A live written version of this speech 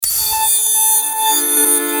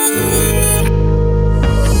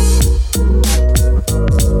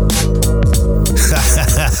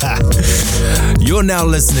You're now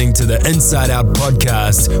listening to the Inside Out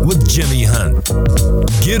podcast with Jimmy Hunt.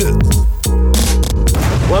 Get it?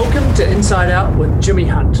 Welcome to Inside Out with Jimmy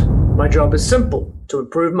Hunt. My job is simple: to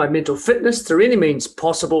improve my mental fitness through any means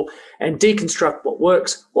possible and deconstruct what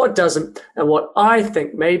works, what doesn't, and what I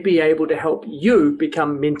think may be able to help you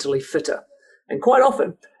become mentally fitter. And quite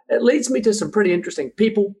often, it leads me to some pretty interesting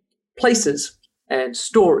people, places, and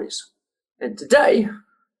stories. And today,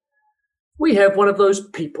 we have one of those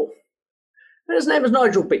people. And his name is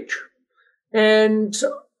Nigel Beach. And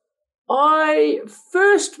I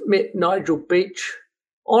first met Nigel Beach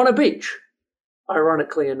on a beach,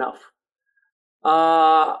 ironically enough.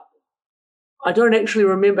 I don't actually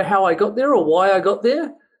remember how I got there or why I got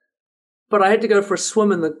there, but I had to go for a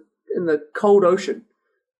swim in the cold ocean.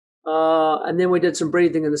 And then we did some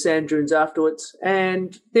breathing in the sand dunes afterwards.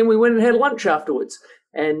 And then we went and had lunch afterwards.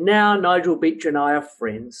 And now Nigel Beach and I are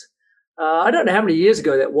friends. I don't know how many years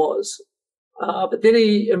ago that was. But then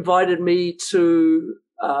he invited me to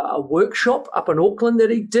a workshop up in Auckland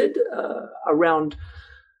that he did around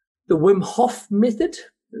the Wim Hof method.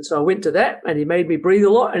 And so I went to that, and he made me breathe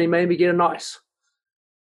a lot, and he made me get an ice.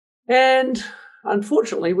 And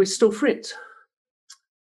unfortunately, we're still friends.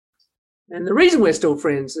 And the reason we're still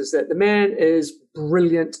friends is that the man is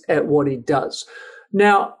brilliant at what he does.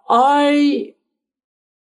 Now,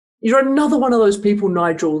 you're another one of those people,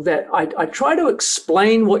 Nigel, that I try to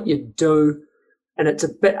explain what you do, and it's a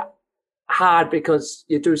bit hard because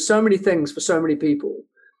you do so many things for so many people.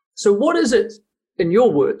 So what is it, in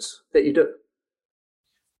your words, that you do?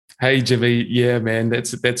 Hey, Jimmy. Yeah, man,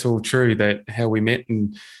 that's all true, that how we met,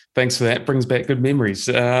 and thanks for that. Brings back good memories.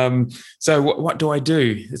 So what do I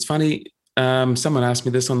do? It's funny. Someone asked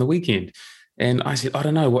me this on the weekend, and I said, I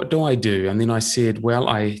don't know, what do I do? And then I said, well,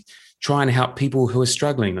 I try and help people who are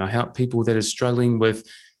struggling. I help people that are struggling with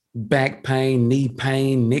back pain, knee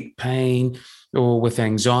pain, neck pain, or with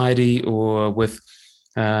anxiety, or with,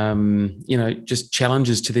 just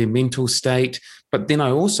challenges to their mental state. But then I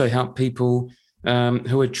also help people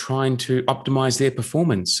who are trying to optimize their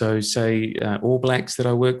performance. So say All Blacks that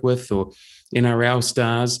I work with, or NRL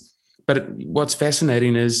stars. But what's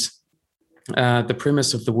fascinating is the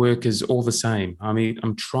premise of the work is all the same. I mean,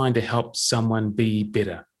 I'm trying to help someone be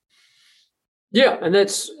better. Yeah, and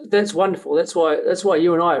that's wonderful. That's why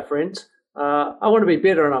you and I are friends. I want to be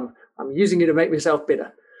better, and I'm using you to make myself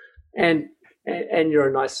better. And you're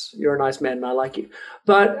a nice man, and I like you.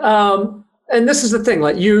 But and this is the thing,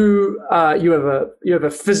 like you have a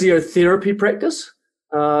physiotherapy practice,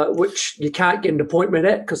 which you can't get an appointment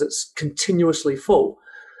at because it's continuously full.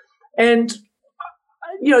 And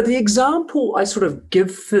the example I sort of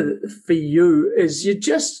give for you is you're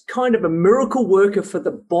just kind of a miracle worker for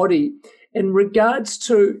the body in regards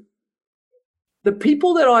to the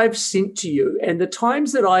people that I've sent to you and the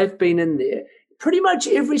times that I've been in there. Pretty much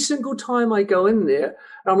every single time I go in there,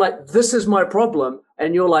 and I'm like, this is my problem.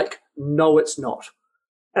 And you're like, no, it's not.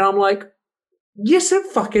 And I'm like, yes, it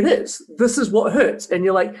fucking is. This is what hurts. And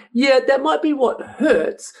you're like, yeah, that might be what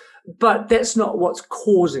hurts, but that's not what's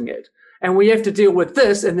causing it. And we have to deal with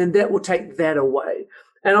this, and then that will take that away.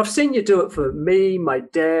 And I've seen you do it for me, my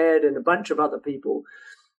dad, and a bunch of other people.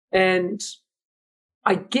 And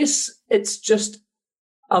I guess it's just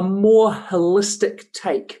a more holistic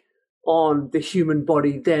take on the human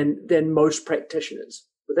body than most practitioners.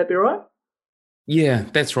 Would that be right? Yeah,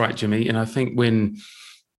 that's right, Jimmy. And I think when,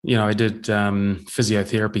 I did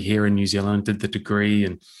physiotherapy here in New Zealand, did the degree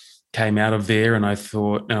and came out of there, and I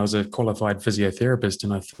was a qualified physiotherapist,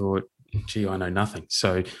 and I thought, gee, I know nothing.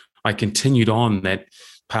 So I continued on that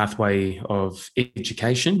pathway of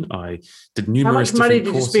education. I did numerous different courses. How much money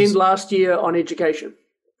did you spend last year on education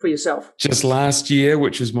for yourself? Just last year,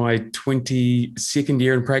 which was my 22nd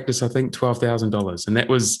year in practice, I think $12,000. And that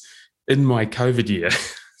was in my COVID year.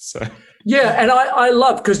 So yeah, and I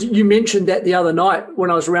love, because you mentioned that the other night when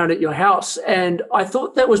I was around at your house, and I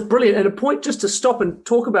thought that was brilliant. And a point just to stop and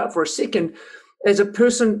talk about for a second, as a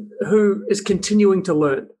person who is continuing to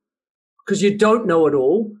learn, because you don't know it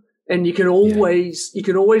all. And you can always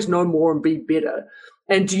know more and be better.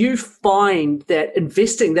 And do you find that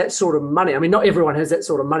investing that sort of money, I mean, not everyone has that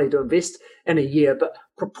sort of money to invest in a year, but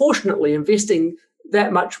proportionately investing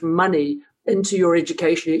that much money into your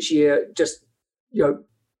education each year just,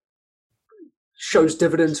 shows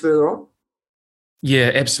dividends further on?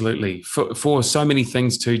 Yeah, absolutely. For so many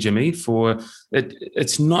things too, Jimmy.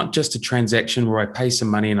 It's not just a transaction where I pay some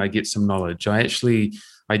money and I get some knowledge.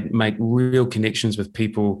 I make real connections with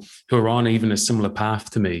people who are on even a similar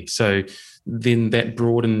path to me. So then that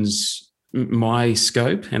broadens my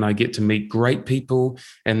scope, and I get to meet great people,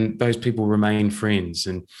 and those people remain friends.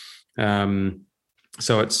 And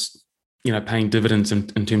so it's paying dividends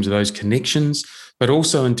in terms of those connections, but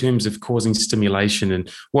also in terms of causing stimulation. And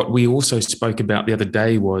what we also spoke about the other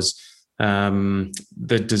day was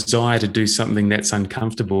the desire to do something that's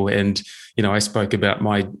uncomfortable. And, I spoke about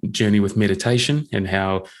my journey with meditation and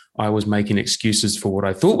how I was making excuses for what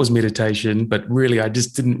I thought was meditation, but really I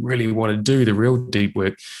just didn't really want to do the real deep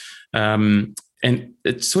work. And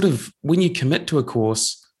it's sort of, when you commit to a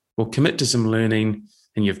course or commit to some learning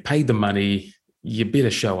and you've paid the money, you better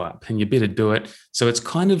show up and you better do it. So it's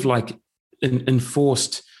kind of like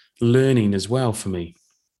enforced learning as well for me.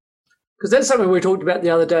 Because that's something we talked about the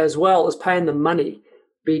other day as well, is paying the money,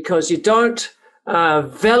 because you don't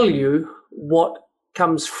value what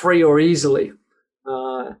comes free or easily.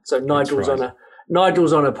 So Nigel's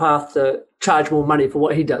on a path to charge more money for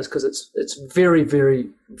what he does, because it's very, very,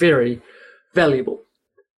 very valuable.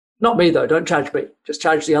 Not me though. Don't charge me. Just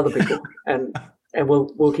charge the other people, and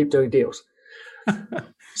we'll keep doing deals.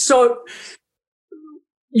 So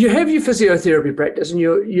you have your physiotherapy practice and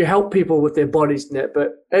you help people with their bodies and that,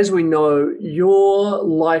 but as we know, your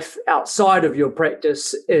life outside of your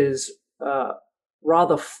practice is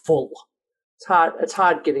rather full. It's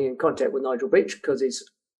hard getting in contact with Nigel Beach because he's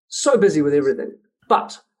so busy with everything.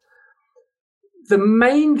 But the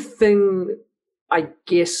main thing, I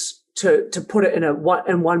guess, to put it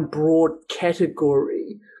in one broad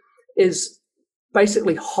category, is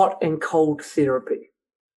basically hot and cold therapy.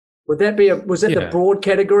 Was that the broad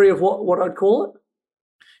category of what I'd call it?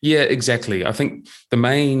 Yeah, exactly. I think the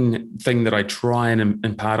main thing that I try and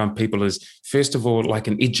impart on people is, first of all, like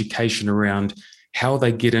an education around how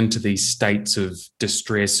they get into these states of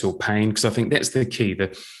distress or pain, because I think that's the key.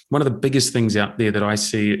 One of the biggest things out there that I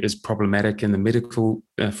see is problematic in the medical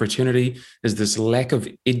fraternity is this lack of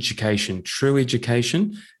education, true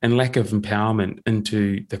education, and lack of empowerment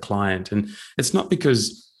into the client. And it's not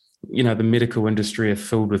because, the medical industry are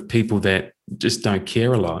filled with people that just don't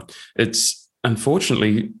care a lot. It's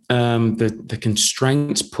unfortunately the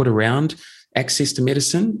constraints put around access to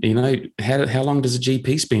medicine. How long does a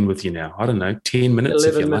GP spend with you now? I don't know, 10 minutes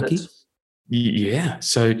if you're lucky. Yeah.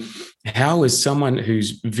 So how is someone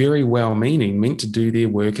who's very well-meaning meant to do their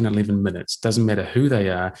work in 11 minutes? Doesn't matter who they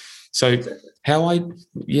are. So how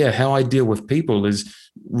I deal with people is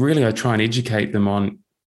really I try and educate them on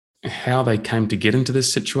how they came to get into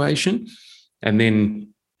this situation, and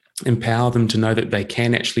then empower them to know that they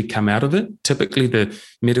can actually come out of it. Typically, the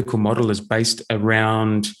medical model is based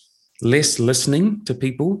around less listening to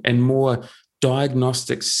people and more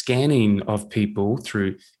diagnostic scanning of people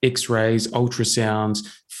through x-rays, ultrasounds.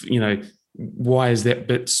 Why is that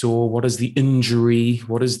bit sore? What is the injury?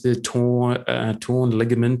 What is the torn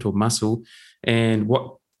ligament or muscle? And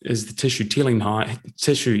what is the tissue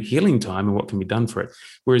healing time, and what can be done for it?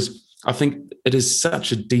 Whereas I think it is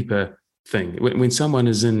such a deeper thing. When someone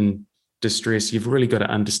is in distress, you've really got to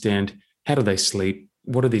understand, how do they sleep?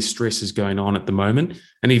 What are their stresses going on at the moment?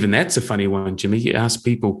 And even that's a funny one, Jimmy. You ask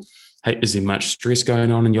people, hey, is there much stress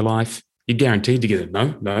going on in your life? You're guaranteed to get a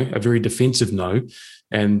no, a very defensive no.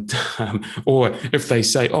 And or if they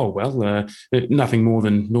say, oh, well, nothing more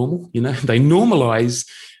than normal, they normalize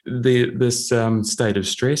this state of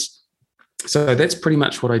stress. So that's pretty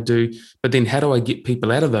much what I do. But then how do I get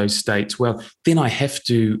people out of those states? Well, then I have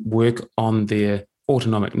to work on their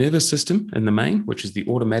autonomic nervous system in the main, which is the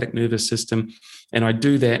automatic nervous system. And I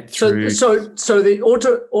do that through... So the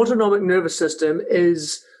autonomic nervous system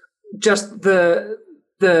is just the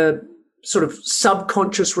sort of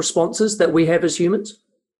subconscious responses that we have as humans?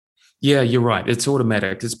 Yeah, you're right. It's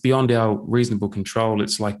automatic. It's beyond our reasonable control.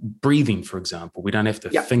 It's like breathing, for example. We don't have to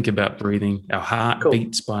think about breathing. Our heart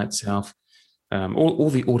beats by itself. All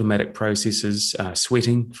the automatic processes,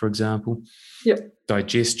 sweating, for example,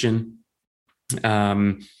 digestion.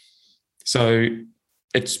 So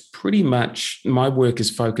it's pretty much, my work is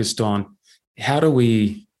focused on how do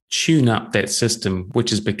we tune up that system,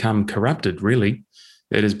 which has become corrupted, really.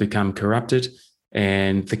 It has become corrupted,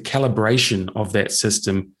 and the calibration of that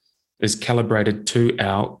system is calibrated to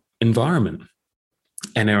our environment.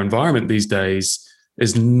 And our environment these days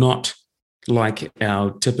is not like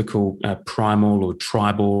our typical primal or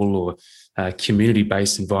tribal or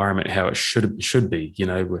community-based environment, how it should be.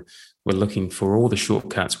 We're looking for all the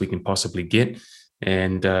shortcuts we can possibly get.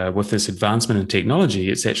 And with this advancement in technology,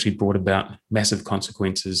 it's actually brought about massive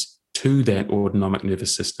consequences to that autonomic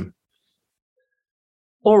nervous system.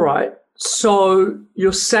 All right. So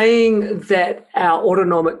you're saying that our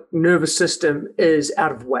autonomic nervous system is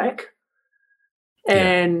out of whack,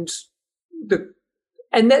 and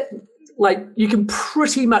that, like, you can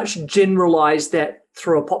pretty much generalize that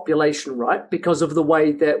through a population, right? Because of the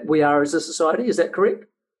way that we are as a society. Is that correct?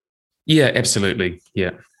 Yeah, absolutely.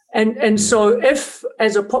 Yeah. And so if,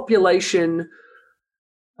 as a population,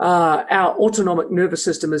 our autonomic nervous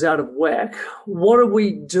system is out of whack, what are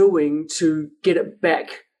we doing to get it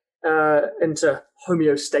back into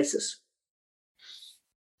homeostasis?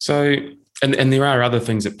 So, and there are other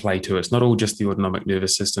things at play too. It's not all just the autonomic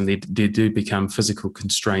nervous system. There do become physical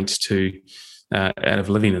constraints to out of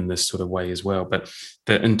living in this sort of way as well. But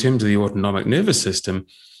in terms of the autonomic nervous system,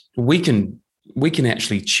 we can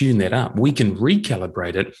actually tune that up. We can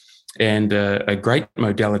recalibrate it. And a great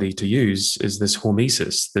modality to use is this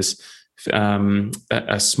hormesis, this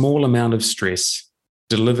a small amount of stress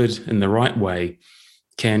delivered in the right way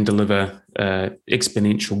can deliver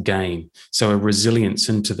exponential gain, so a resilience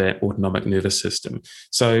into that autonomic nervous system.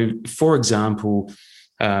 So, for example,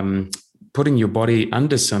 putting your body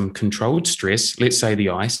under some controlled stress, let's say the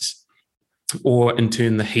ice, or in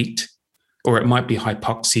turn the heat, or it might be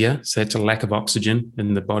hypoxia, so that's a lack of oxygen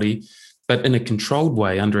in the body, but in a controlled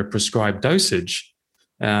way under a prescribed dosage,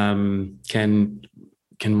 can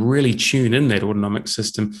really tune in that autonomic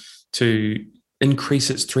system to increase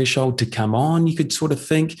its threshold to come on, you could sort of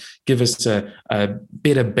think, give us a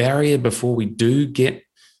better barrier before we do get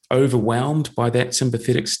overwhelmed by that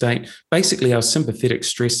sympathetic state. Basically, our sympathetic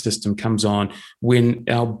stress system comes on when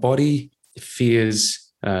our body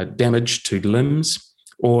fears damage to limbs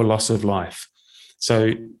or loss of life.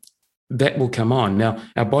 So that will come on. Now,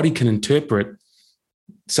 our body can interpret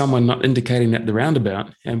someone not indicating at the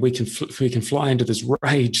roundabout, and we can fly into this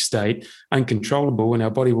rage state, uncontrollable, and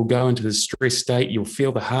our body will go into this stress state. You'll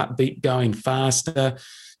feel the heartbeat going faster.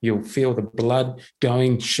 You'll feel the blood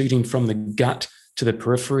shooting from the gut to the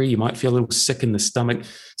periphery. You might feel a little sick in the stomach.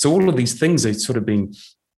 So all of these things are sort of being,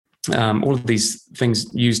 all of these things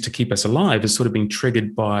used to keep us alive is sort of being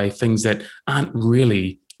triggered by things that aren't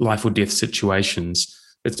really life or death situations.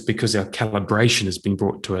 It's because our calibration has been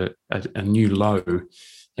brought to a new low,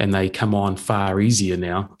 and they come on far easier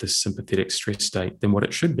now, this sympathetic stress state, than what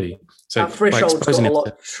it should be. So our threshold's got a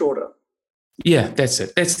lot shorter. Yeah, that's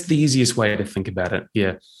it. That's the easiest way to think about it.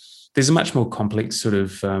 Yeah. There's a much more complex sort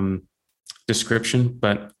of description,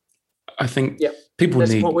 but I think people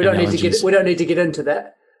need we don't need to get into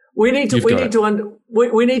that. We need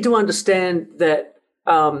to understand that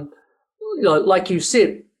like you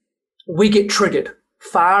said, we get triggered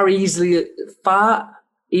far easier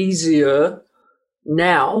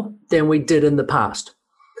now than we did in the past.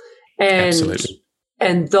 Absolutely.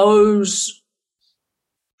 And those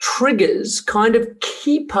triggers kind of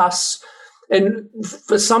keep us, and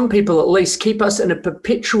for some people at least, keep us in a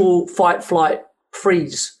perpetual fight, flight,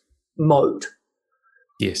 freeze mode.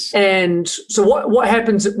 Yes. And so what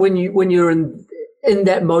happens when you're in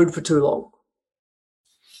that mode for too long?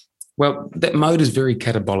 Well, that mode is very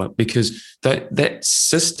catabolic because that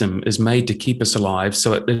system is made to keep us alive.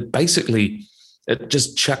 So it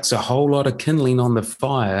just chucks a whole lot of kindling on the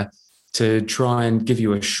fire to try and give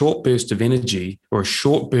you a short burst of energy or a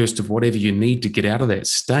short burst of whatever you need to get out of that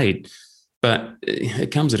state. But it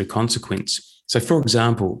comes at a consequence. So, for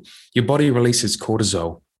example, your body releases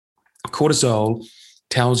cortisol. Cortisol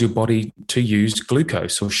tells your body to use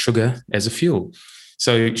glucose or sugar as a fuel.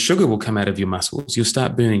 So sugar will come out of your muscles. You'll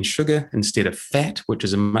start burning sugar instead of fat, which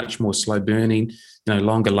is a much more slow burning,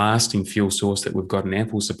 longer lasting fuel source that we've got in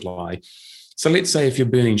ample supply. So let's say if you're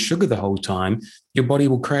burning sugar the whole time, your body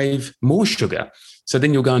will crave more sugar. So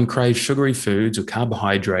then you'll go and crave sugary foods or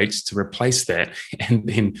carbohydrates to replace that. And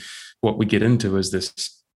then what we get into is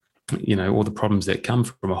this, all the problems that come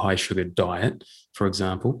from a high sugar diet, for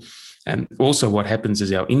example. And also what happens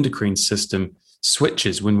is our endocrine system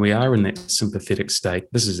switches when we are in that sympathetic state.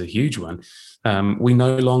 This is a huge one. We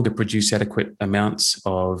no longer produce adequate amounts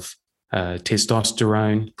of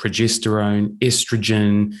testosterone, progesterone,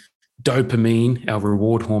 estrogen, dopamine, our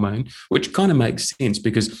reward hormone, which kind of makes sense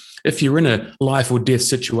because if you're in a life or death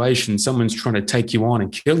situation, someone's trying to take you on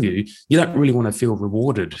and kill you, you don't really want to feel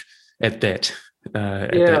rewarded at that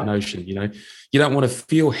notion. You don't want to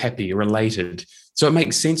feel happy or elated. So it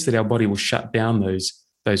makes sense that our body will shut down those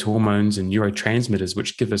hormones and neurotransmitters,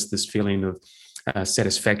 which give us this feeling of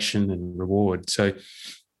satisfaction and reward. So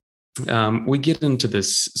we get into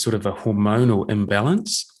this sort of a hormonal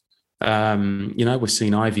imbalance. We're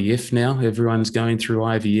seeing IVF now. Everyone's going through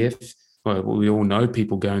IVF. Well, we all know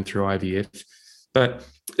people going through IVF. But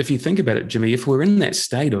if you think about it, Jimmy, if we're in that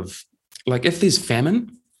state of, like, if there's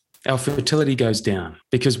famine, our fertility goes down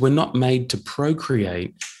because we're not made to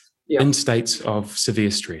procreate in states of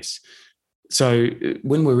severe stress. So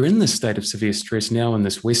when we're in this state of severe stress now in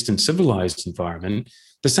this Western civilized environment,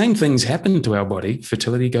 the same things happen to our body.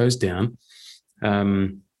 Fertility goes down.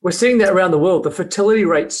 We're seeing that around the world. The fertility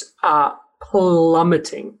rates are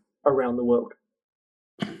plummeting around the world.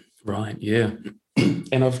 Right. Yeah.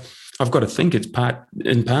 And I've got to think it's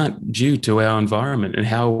in part due to our environment and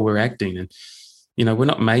how we're acting. And, we're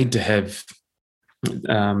not made to have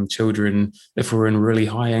children if we're in really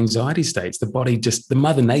high anxiety states. The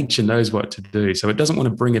mother nature knows what to do. So it doesn't want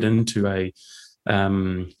to bring it into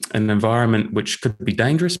an environment which could be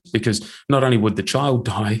dangerous, because not only would the child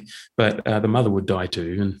die, but the mother would die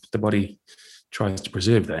too. And the body tries to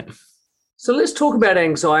preserve that. So let's talk about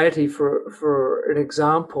anxiety for an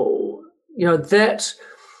example. That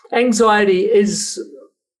anxiety is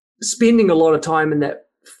spending a lot of time in that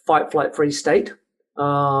fight, flight, freeze state.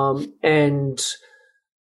 And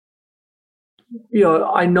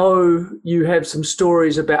I know you have some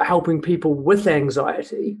stories about helping people with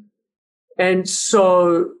anxiety. And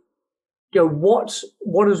so, what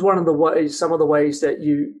is some of the ways that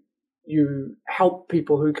you help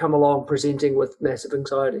people who come along presenting with massive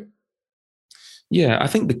anxiety? Yeah, I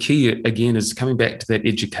think the key again is coming back to that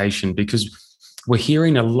education, because we're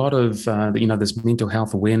hearing a lot of this mental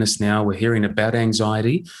health awareness now. We're hearing about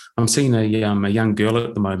anxiety. I'm seeing a young girl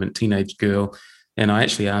at the moment, teenage girl, and I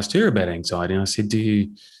actually asked her about anxiety. And I said, "Do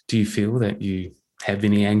you feel that you have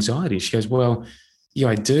any anxiety?" She goes, "Well, yeah,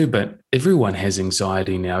 I do, but everyone has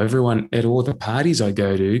anxiety now. Everyone at all the parties I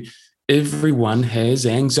go to, everyone has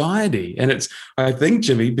anxiety." And I think,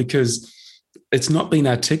 Jimmy, because it's not been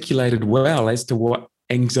articulated well as to what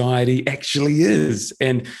anxiety actually is.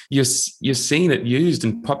 And you're seeing it used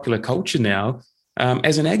in popular culture now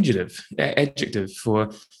as an adjective for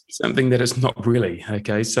something that it's not really.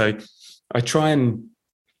 Okay, so I try and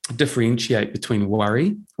differentiate between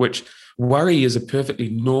worry, which worry is a perfectly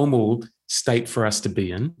normal state for us to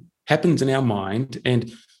be in, happens in our mind,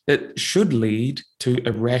 and it should lead to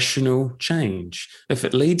a rational change. If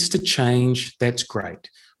it leads to change, that's great.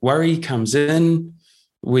 Worry comes in,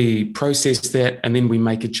 we process that, and then we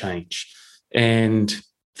make a change, and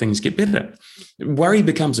things get better. Worry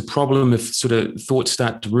becomes a problem if sort of thoughts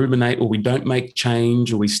start to ruminate, or we don't make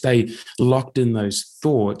change, or we stay locked in those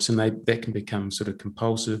thoughts, and that can become sort of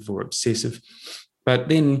compulsive or obsessive. But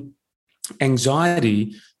then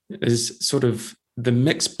anxiety is sort of the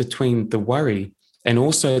mix between the worry and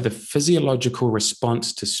also the physiological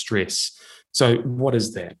response to stress. So what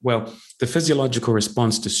is that? Well, the physiological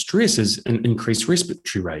response to stress is an increased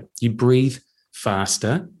respiratory rate. You breathe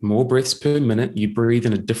faster, more breaths per minute. You breathe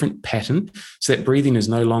in a different pattern. So that breathing is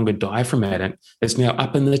no longer diaphragmatic. It's now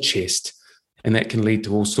up in the chest. And that can lead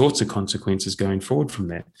to all sorts of consequences going forward from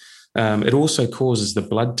that. It also causes the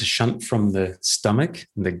blood to shunt from the stomach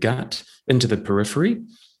and the gut into the periphery,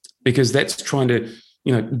 because that's trying to,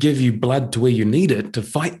 give you blood to where you need it to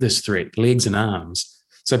fight this threat, legs and arms.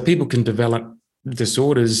 So people can develop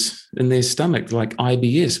disorders in their stomach, like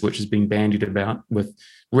IBS, which has been bandied about with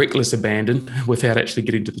reckless abandon without actually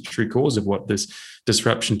getting to the true cause of what this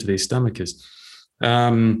disruption to their stomach is.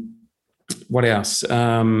 What else?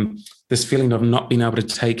 This feeling of not being able to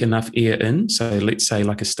take enough air in. So let's say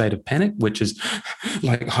like a state of panic, which is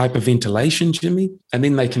like hyperventilation, Jimmy. And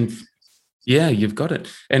then they can, yeah, you've got it.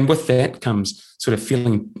 And with that comes sort of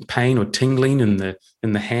feeling pain or tingling in the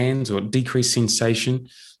hands, or decreased sensation,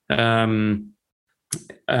 feeling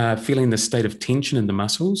the state of tension in the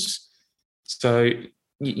muscles. So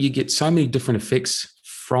you get so many different effects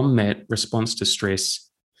from that response to stress.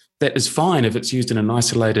 That is fine if it's used in an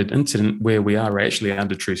isolated incident where we are actually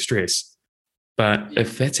under true stress. But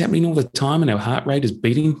if that's happening all the time and our heart rate is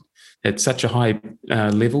beating at such a high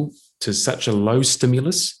level to such a low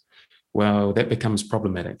stimulus, well, that becomes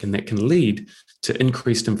problematic, and that can lead to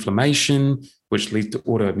increased inflammation, which leads to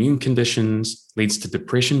autoimmune conditions, leads to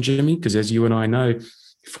depression, Jimmy, because as you and I know,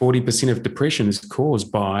 40% of depression is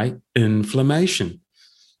caused by inflammation.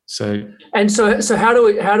 So how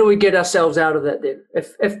do we get ourselves out of that then?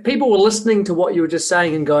 If people were listening to what you were just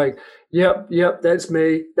saying and going, yep, that's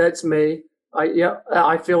me,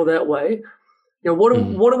 I feel that way.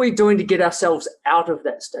 What are we doing to get ourselves out of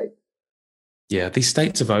that state? Yeah, these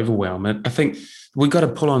states of overwhelm. I think we've got to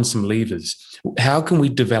pull on some levers. How can we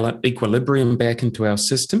develop equilibrium back into our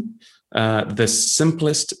system? The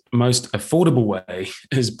simplest, most affordable way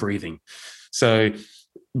is breathing. So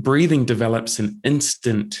breathing develops an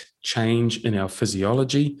instant change in our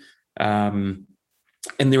physiology.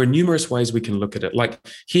 And there are numerous ways we can look at it. Like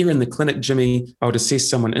here in the clinic, Jimmy, I would assess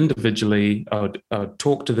someone individually. I would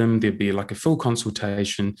talk to them. There'd be like a full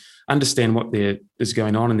consultation, understand what is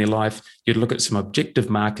going on in their life. You'd look at some objective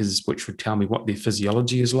markers, which would tell me what their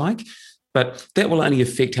physiology is like. But that will only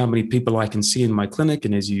affect how many people I can see in my clinic.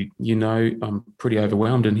 And as you know, I'm pretty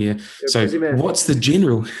overwhelmed in here. So what's the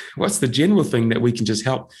general thing that we can just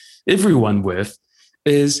help everyone with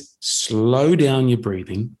is slow down your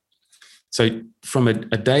breathing. So from a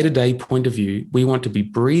day-to-day point of view, we want to be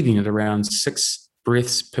breathing at around 6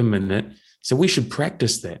 breaths per minute. So we should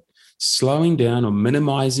practice that, slowing down or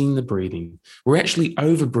minimizing the breathing. We're actually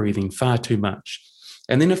over-breathing far too much.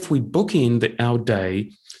 And then if we bookend our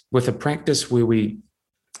day with a practice where we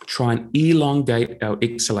try and elongate our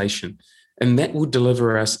exhalation, and that will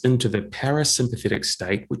deliver us into the parasympathetic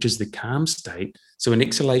state, which is the calm state. So an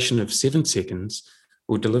exhalation of 7 seconds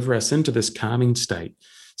will deliver us into this calming state.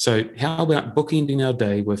 So how about bookending our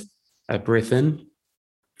day with a breath in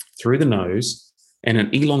through the nose and an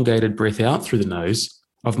elongated breath out through the nose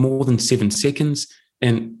of more than 7 seconds?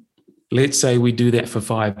 And let's say we do that for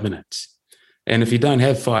 5 minutes. And if you don't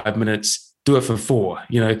have 5 minutes, do it for 4,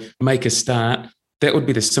 make a start. That would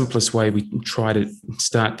be the simplest way we try to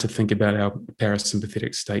start to think about our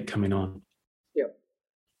parasympathetic state coming on. Yep.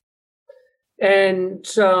 And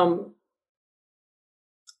so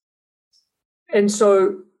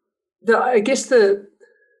I guess the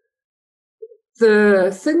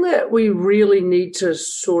thing that we really need to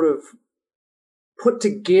sort of put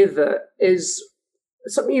together is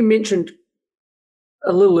something you mentioned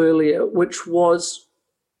a little earlier, which was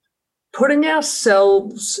putting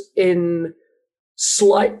ourselves in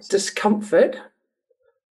slight discomfort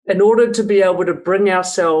in order to be able to bring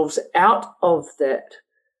ourselves out of that.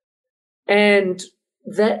 And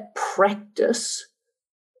that practice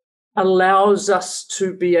allows us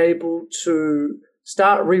to be able to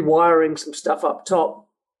start rewiring some stuff up top,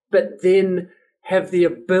 but then have the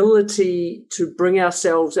ability to bring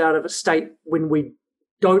ourselves out of a state when we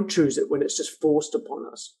don't choose it, when it's just forced upon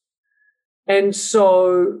us. And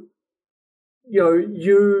so,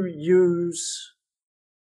 you use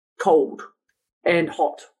cold and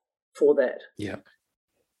hot for that. Yep.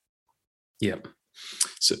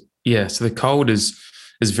 So the cold is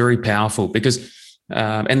very powerful because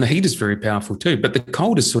and the heat is very powerful too, but the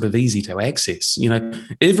cold is sort of easy to access.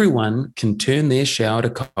 Everyone can turn their shower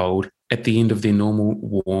to cold at the end of their normal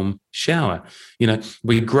warm shower.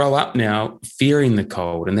 We grow up now fearing the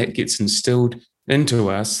cold, and that gets instilled into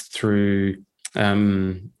us through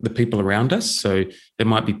the people around us. So there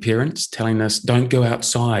might be parents telling us, don't go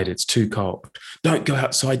outside, it's too cold. Don't go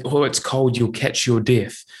outside, oh, it's cold, you'll catch your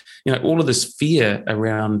death. All of this fear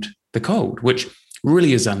around the cold, which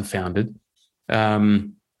really is unfounded.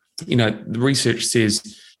 The research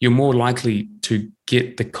says you're more likely to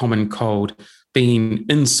get the common cold being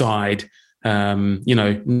inside,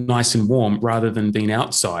 nice and warm rather than being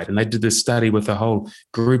outside. And they did this study with a whole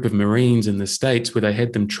group of Marines in the States where they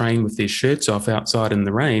had them train with their shirts off outside in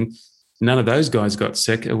the rain. None of those guys got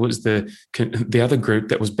sick. It was the other group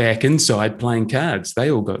that was back inside playing cards. They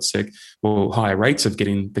all got sick, or higher rates of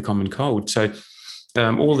getting the common cold. So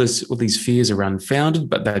all these fears are unfounded,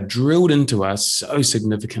 but they're drilled into us so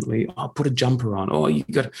significantly. Oh, put a jumper on. Oh, you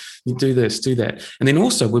do this, do that. And then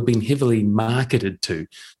also we've been heavily marketed to.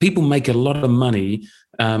 People make a lot of money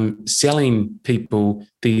selling people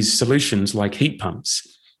these solutions like heat pumps.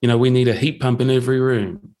 We need a heat pump in every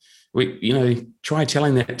room. Try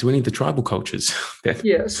telling that to any of the tribal cultures.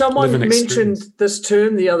 Someone mentioned this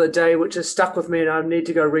term the other day, which has stuck with me, and I need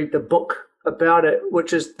to go read the book about it,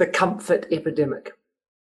 which is the comfort epidemic.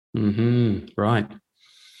 Mm-hmm. Right.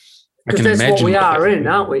 Because that's what we are in,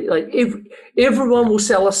 aren't we? Like everyone will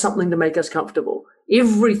sell us something to make us comfortable.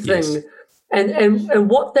 Everything. Yes. And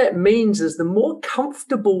what that means is the more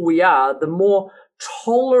comfortable we are, the more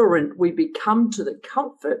tolerant we become to the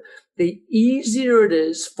comfort, the easier it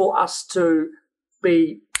is for us to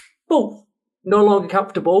be, boom, no longer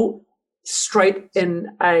comfortable, straight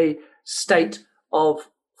in a state of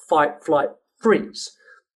fight, flight, freeze.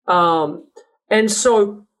 And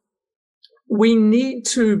so we need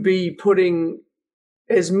to be putting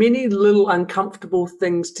as many little uncomfortable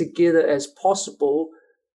things together as possible,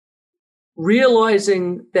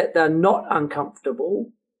 realizing that they're not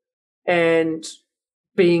uncomfortable and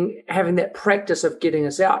having that practice of getting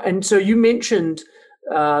us out. And so you mentioned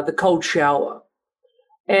the cold shower,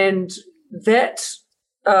 and that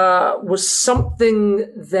was something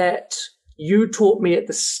that you taught me at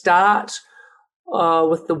the start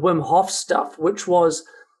with the Wim Hof stuff, which was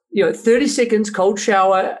 30 seconds cold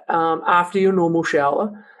shower after your normal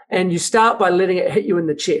shower, and you start by letting it hit you in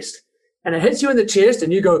the chest, and it hits you in the chest,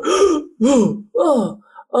 and you go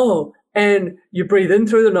oh, and you breathe in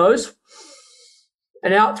through the nose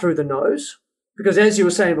and out through the nose, because as you were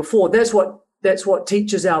saying before, that's what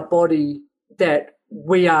teaches our body that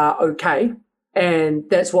we are okay, and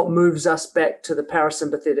that's what moves us back to the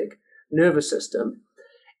parasympathetic nervous system.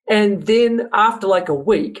 And then after like a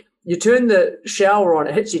week, you turn the shower on,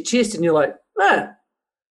 it hits your chest, and you're like,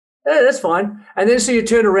 that's fine. And then so you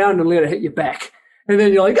turn around and let it hit your back, and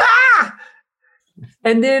then you're like,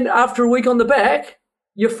 And then after a week on the back,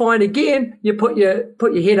 you're fine again. You put your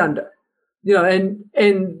head under,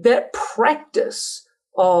 and that practice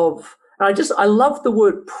of, and I love the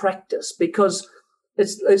word practice, because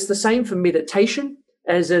it's the same for meditation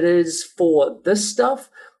as it is for this stuff,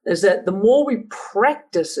 is that the more we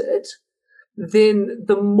practice it, then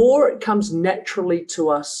the more it comes naturally to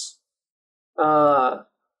us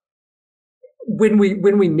when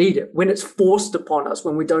we need it, when it's forced upon us,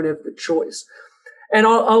 when we don't have the choice. And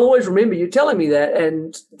I'll always remember you telling me that,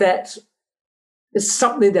 and that is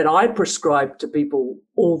something that I prescribe to people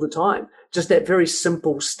all the time, just that very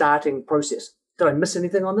simple starting process. Did I miss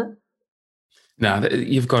anything on that? No,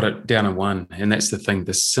 you've got it down in one. And that's the thing,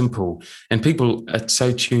 the simple. And people are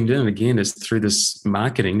so tuned in, again, is through this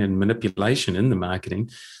marketing and manipulation in the marketing,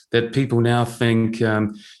 that people now think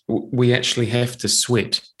we actually have to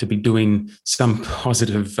sweat to be doing something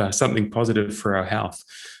positive for our health.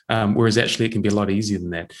 Whereas actually it can be a lot easier than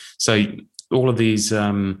that. So all of these,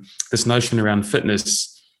 this notion around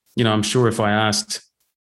fitness, I'm sure if I asked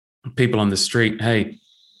people on the street, hey,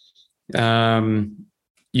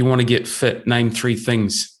 you want to get fit, name 3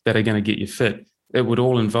 things that are going to get you fit. It would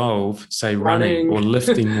all involve, say, running or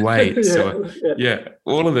lifting weights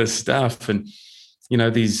all of this stuff. And,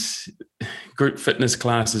 these group fitness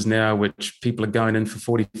classes now, which people are going in for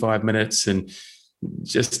 45 minutes and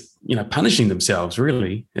just, punishing themselves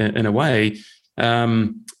really in a way.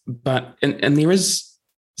 But there is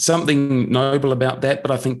something noble about that,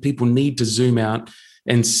 but I think people need to zoom out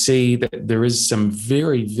and see that there is some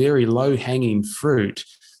very, very low hanging fruit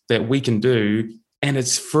that we can do, and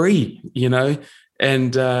it's free,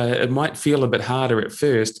 and it might feel a bit harder at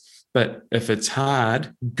first, but if it's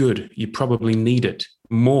hard, good, you probably need it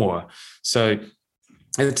more. So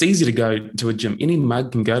it's easy to go to a gym. Any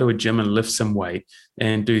mug can go to a gym and lift some weight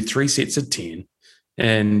and do 3 sets of 10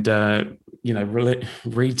 and, really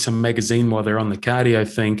read some magazine while they're on the cardio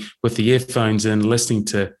thing with the earphones in, listening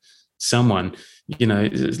to someone,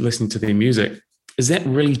 listening to their music. Is that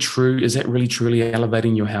really true? Is that really truly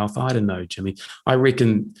elevating your health? I don't know, Jimmy. I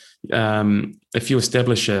reckon if you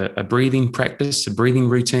establish a breathing practice, a breathing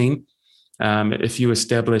routine, if you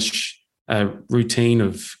establish a routine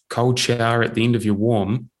of cold shower at the end of your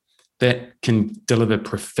warm, that can deliver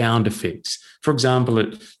profound effects. For example,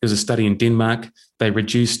 there's a study in Denmark. They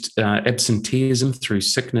reduced absenteeism through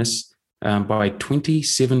sickness by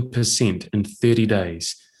 27% in 30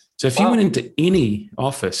 days. So if you went into any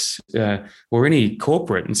office or any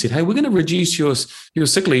corporate and said, hey, we're going to reduce your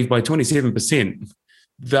sick leave by 27%,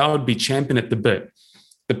 they would be champing at the bit.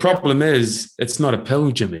 The problem is it's not a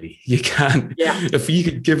pill, Jimmy. You can't. Yeah. If you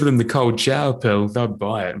could give them the cold shower pill, they'd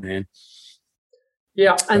buy it, man.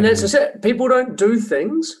 Yeah, and that's just it. People don't do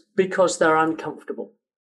things because they're uncomfortable.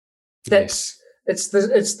 Yes. It's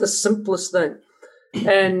the simplest thing.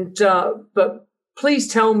 And but please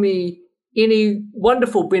tell me any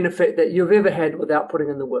wonderful benefit that you've ever had without putting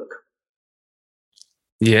in the work.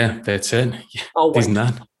 Yeah, that's it. There's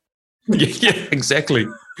none. Yeah, exactly.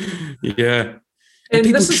 Yeah. And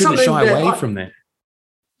people shouldn't shy away from that.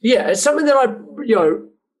 Yeah, it's something that I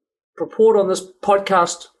purport on this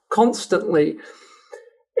podcast constantly,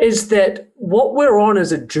 is that what we're on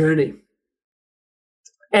is a journey.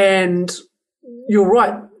 And you're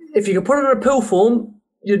right. If you can put it in a pill form,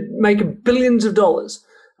 you'd make billions of dollars.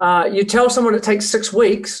 You tell someone it takes 6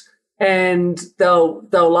 weeks and they'll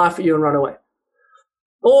laugh at you and run away.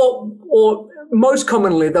 Or most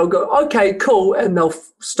commonly they'll go, okay, cool, and they'll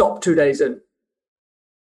stop 2 days in.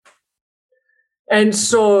 And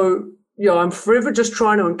so, I'm forever just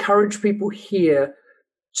trying to encourage people here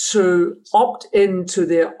to opt into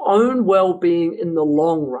their own well-being in the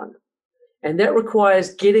long run. And that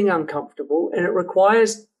requires getting uncomfortable, and it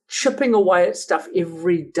requires chipping away at stuff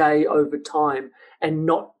every day over time, and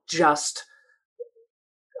not just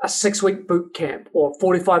a 6-week boot camp or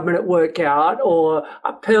 45-minute workout or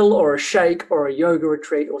a pill or a shake or a yoga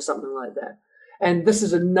retreat or something like that. And this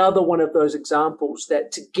is another one of those examples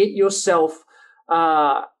that to get yourself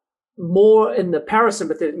more in the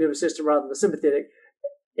parasympathetic nervous system rather than the sympathetic,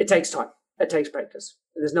 it takes time. It takes practice.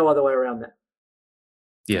 There's no other way around that.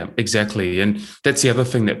 Yeah, exactly. And that's the other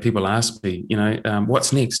thing that people ask me,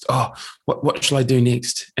 what's next? Oh, what shall I do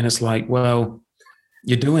next? And it's like, well,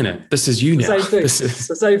 you're doing it. This is you now. Same thing. It's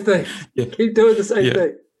the same thing. Yeah. Keep doing the same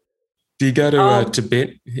thing. Do you go to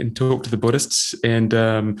Tibet and talk to the Buddhists and,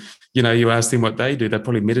 you ask them what they do? They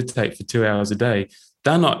probably meditate for 2 hours a day.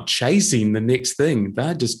 They're not chasing the next thing.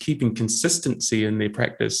 They're just keeping consistency in their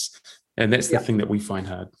practice. And that's the thing that we find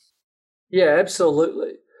hard. Yeah,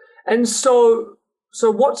 absolutely. And so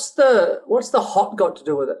what's the hot got to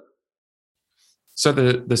do with it? So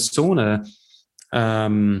the sauna,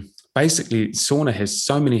 basically sauna has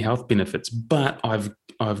so many health benefits, but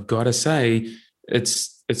I've got to say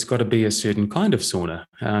it's got to be a certain kind of sauna.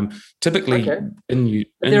 Typically, Okay. in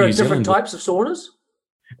There are New different Zealand, types of saunas.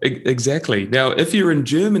 exactly. Now, if you're in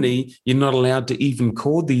Germany, you're not allowed to even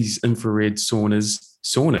call these infrared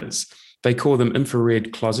saunas. They call them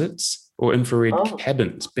infrared closets or infrared Oh,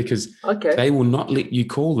 cabins because okay. they will not let you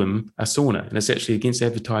call them a sauna, and it's actually against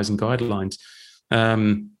advertising guidelines.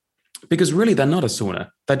 Because really, they're not a sauna;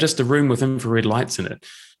 they're just a room with infrared lights in it.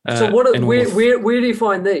 So And where do you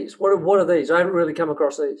find these? What are these? I haven't really come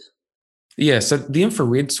across these. Yeah, so the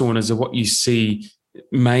infrared saunas are what you see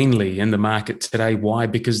mainly in the market today. Why?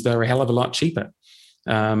 Because they're a hell of a lot cheaper.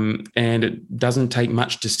 And it doesn't take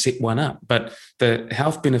much to set one up. But the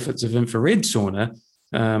health benefits of infrared sauna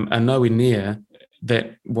are nowhere near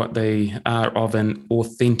that what they are of an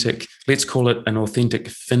authentic, let's call it an authentic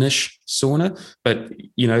Finnish sauna. But,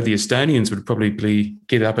 the Estonians would probably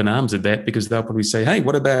get up in arms at that because they'll probably say, hey,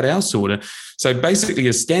 what about our sauna? So basically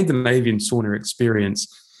a Scandinavian sauna experience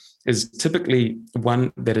is typically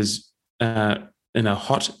one that is in a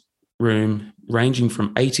hot room ranging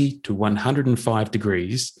from 80 to 105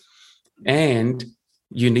 degrees, and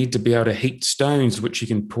you need to be able to heat stones which you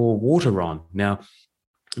can pour water on. Now,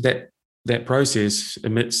 that process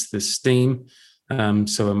emits the steam,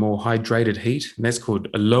 so a more hydrated heat, and that's called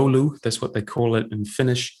a lolu. That's what they call it in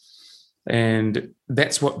Finnish. And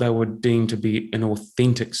that's what they would deem to be an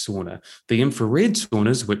authentic sauna. The infrared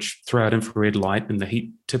saunas, which throw out infrared light and the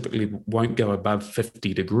heat typically won't go above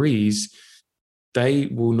 50 degrees, they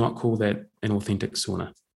will not call that an authentic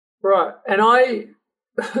sauna. Right. And I,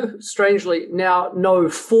 strangely, now know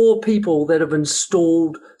 4 people that have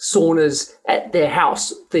installed saunas at their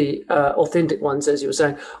house, the authentic ones, as you were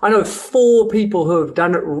saying. I know 4 people who have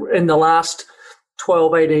done it in the last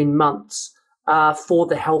 12, 18 months. For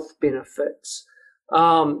the health benefits.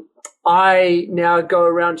 I now go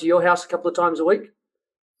around to your house a couple of times a week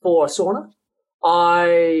for a sauna.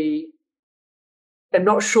 I am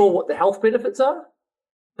not sure what the health benefits are,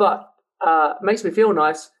 but it makes me feel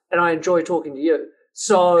nice, and I enjoy talking to you.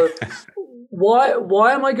 So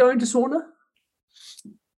why am I going to sauna?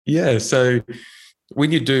 Yeah, so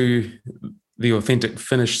when you do the authentic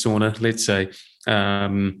Finnish sauna, let's say,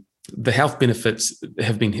 the health benefits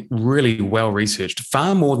have been really well researched,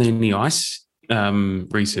 far more than any ice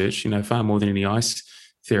research, far more than any ice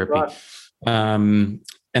therapy. Right.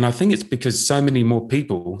 And I think it's because so many more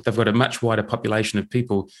people, they've got a much wider population of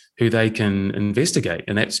people who they can investigate,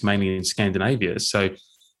 and that's mainly in Scandinavia. So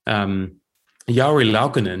Jari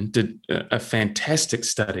Laukkanen did a fantastic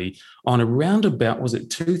study on around about, was it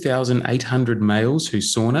 2,800 males who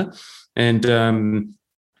sauna, and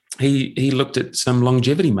he looked at some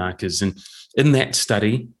longevity markers, and in that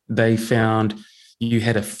study, they found you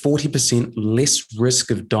had a 40% less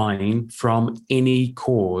risk of dying from any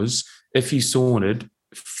cause if you saunaed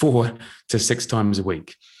 4 to 6 times a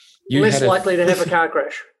week. Less likely to have a car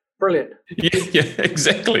crash. Brilliant. Yeah,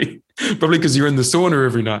 exactly. Probably because you're in the sauna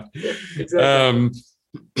every night. Yeah, exactly.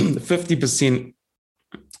 50%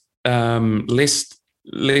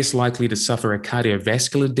 less likely to suffer a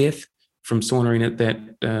cardiovascular death from saunaing at that,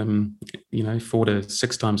 4 to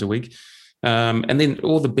 6 times a week. And then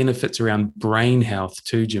all the benefits around brain health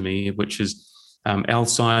too, Jimmy, which is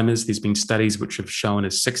Alzheimer's. There's been studies which have shown a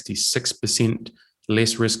 66%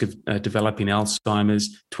 less risk of developing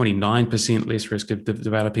Alzheimer's, 29% less risk of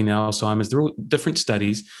developing Alzheimer's. They're all different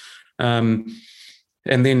studies. And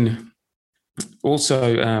then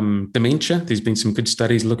also dementia. There's been some good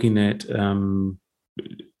studies looking at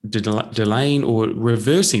delaying or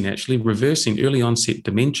reversing early onset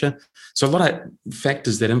dementia. So a lot of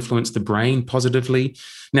factors that influence the brain positively.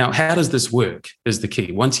 Now, how does this work is the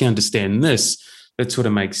key. Once you understand this, it sort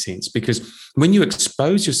of makes sense, because when you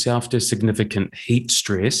expose yourself to significant heat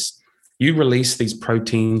stress, you release these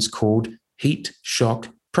proteins called heat shock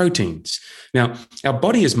proteins. Now, our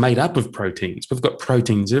body is made up of proteins. We've got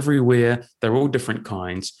proteins everywhere. They're all different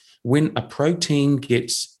kinds. When a protein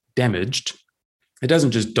gets damaged, it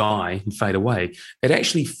doesn't just die and fade away. It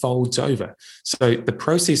actually folds over. So the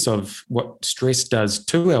process of what stress does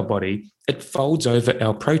to our body, it folds over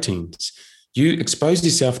our proteins. You expose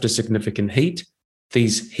yourself to significant heat.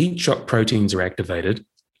 These heat shock proteins are activated.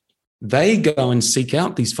 They go and seek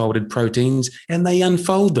out these folded proteins and they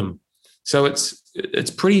unfold them. So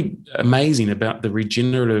it's pretty amazing about the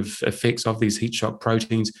regenerative effects of these heat shock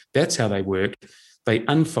proteins. That's how they work. They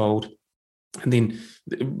unfold. And then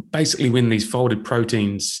basically when these folded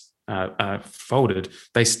proteins are folded,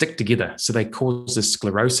 they stick together. So they cause this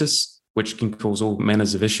sclerosis, which can cause all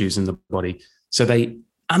manners of issues in the body. So they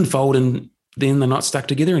unfold then they're not stuck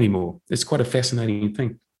together anymore. It's quite a fascinating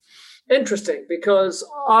thing. Interesting, because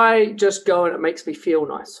I just go and it makes me feel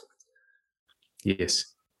nice. Yes.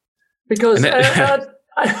 Because I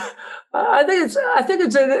think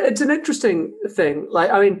it's an interesting thing. Like,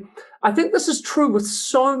 I mean, I think this is true with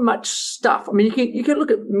so much stuff. I mean, you can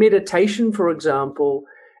look at meditation, for example,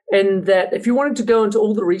 and that if you wanted to go into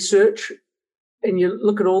all the research and you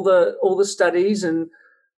look at all the studies, and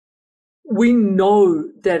we know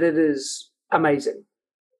that it is amazing.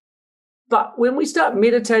 But when we start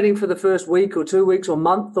meditating for the first week or 2 weeks or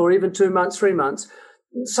month or even 2 months, 3 months,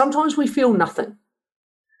 sometimes we feel nothing.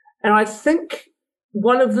 And I think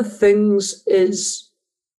one of the things is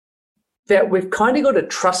that we've kind of got to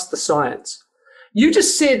trust the science. You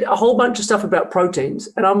just said a whole bunch of stuff about proteins,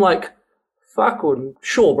 and I'm like, fuck,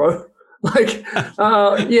 sure, bro. Like,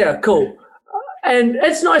 yeah, cool. And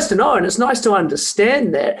it's nice to know, and it's nice to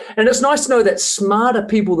understand that. And it's nice to know that smarter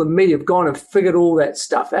people than me have gone and figured all that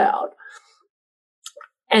stuff out.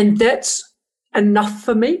 And that's enough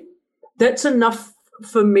for me. That's enough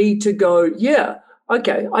for me to go, yeah,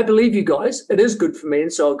 okay, I believe you guys. It is good for me,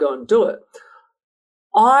 and so I'll go and do it.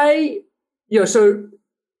 So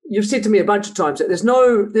you've said to me a bunch of times that there's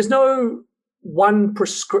no one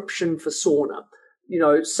prescription for sauna. You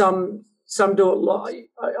know, some do it like,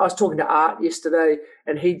 I was talking to Art yesterday,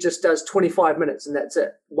 and he just does 25 minutes, and that's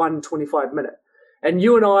it, 25 minute. And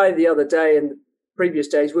you and I the other day and previous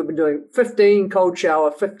days, we've been doing 15 cold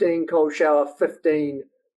shower, 15 cold shower, 15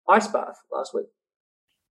 ice bath last week.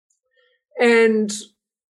 And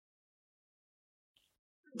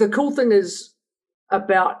the cool thing is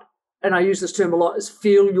about, and I use this term a lot, is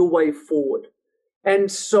feel your way forward.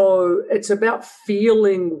 And so it's about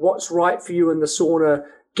feeling what's right for you in the sauna,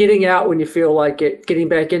 getting out when you feel like it, getting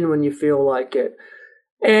back in when you feel like it.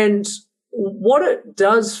 And what it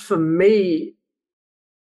does for me,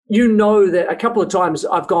 you know that a couple of times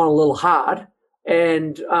I've gone a little hard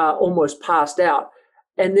and almost passed out.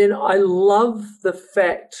 And then I love the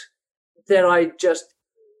fact that I just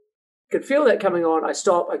could feel that coming on. I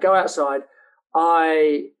stop, I go outside,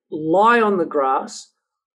 I lie on the grass,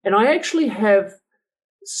 and I actually have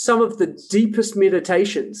some of the deepest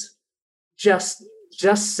meditations just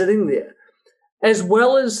sitting there, as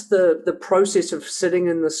well as the process of sitting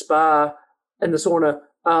in the spa and the sauna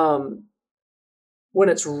when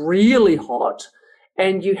it's really hot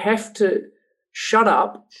and you have to shut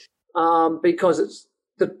up because it's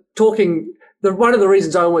the talking. One of the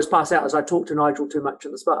reasons I almost pass out is I talk to Nigel too much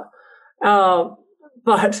in the spa.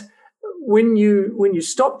 But when you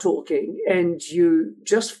stop talking and you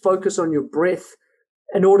just focus on your breath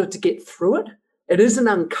in order to get through it, it isn't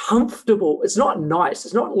uncomfortable. It's not nice.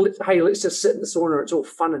 It's not, hey, let's just sit in the sauna. It's all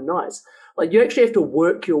fun and nice. Like, you actually have to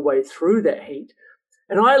work your way through that heat.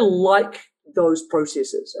 And I like those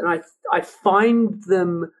processes, and I find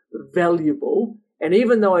them valuable. And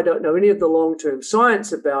even though I don't know any of the long-term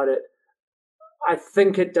science about it, I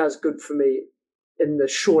think it does good for me in the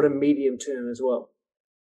short and medium term as well.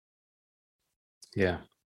 Yeah.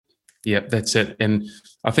 Yeah, that's it. And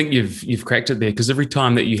I think you've cracked it there, because every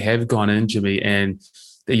time that you have gone in, Jimmy, and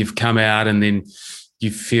that you've come out and then you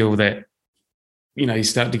feel that, you know, you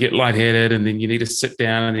start to get lightheaded and then you need to sit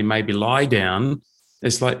down and then maybe lie down,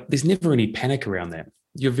 it's like there's never any panic around that.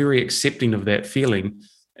 You're very accepting of that feeling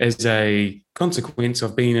as a consequence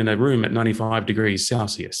of being in a room at 95 degrees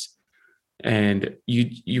Celsius. And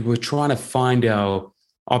you were trying to find our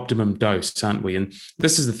optimum dose, aren't we? And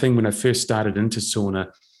this is the thing, when I first started into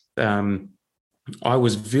sauna, I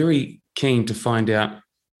was very keen to find out,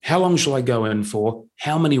 how long shall I go in for?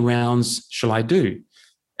 How many rounds shall I do?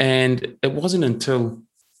 And it wasn't until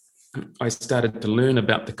I started to learn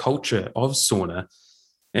about the culture of sauna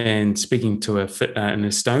and speaking to an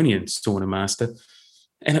Estonian sauna master,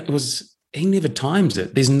 and he never times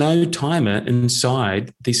it. There's no timer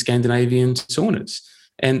inside the Scandinavian saunas,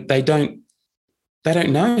 and they don't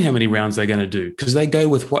know how many rounds they're going to do, because they go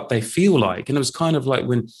with what they feel like. And it was kind of like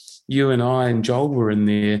when you and I and Joel were in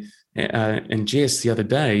there and Jess the other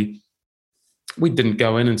day, we didn't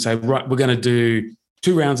go in and say, right, we're going to do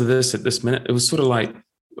 2 rounds of this at this minute. It was sort of like,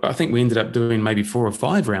 I think we ended up doing maybe 4 or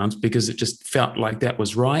 5 rounds because it just felt like that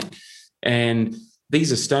was right. And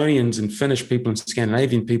these Estonians and Finnish people and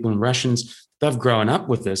Scandinavian people and Russians, they've grown up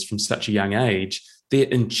with this from such a young age. Their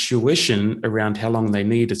intuition around how long they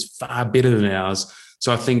need is far better than ours.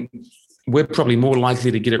 So I think we're probably more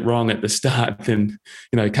likely to get it wrong at the start than,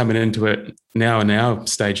 you know, coming into it now in our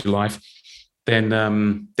stage of life than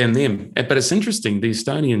them. But it's interesting, the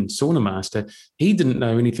Estonian sauna master, he didn't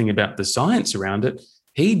know anything about the science around it.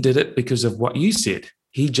 He did it because of what you said.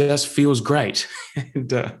 He just feels great. And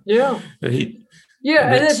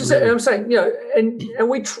Yeah, and that's just it. I'm saying, and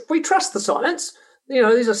we trust the science.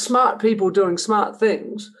 These are smart people doing smart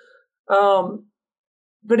things.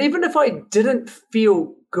 But even if I didn't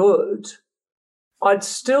feel good, I'd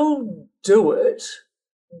still do it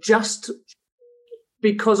just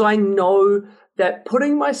because I know that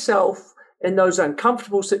putting myself in those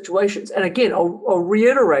uncomfortable situations, and again, I'll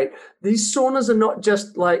reiterate, these saunas are not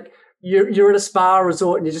just like you're at a spa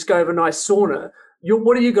resort and you just go have a nice sauna.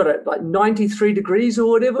 What do you got at, like 93 degrees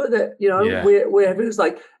or whatever that, where it's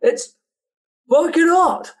like, it's fucking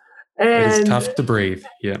hot. And it's tough to breathe.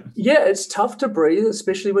 Yeah. Yeah, it's tough to breathe,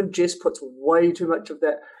 especially when Jess puts way too much of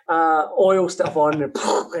that oil stuff on and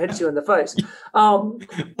it hits you in the face.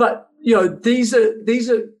 But these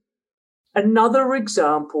are another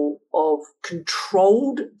example of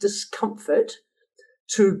controlled discomfort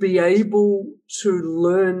to be able to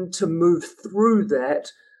learn to move through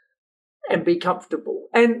that and be comfortable.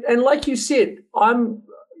 And like you said,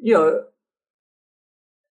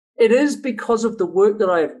 it is because of the work that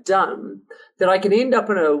I have done that I can end up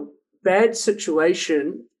in a bad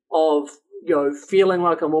situation of, feeling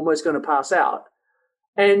like I'm almost going to pass out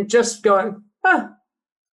and just going,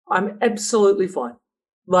 I'm absolutely fine.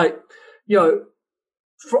 Like,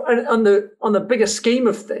 on the bigger scheme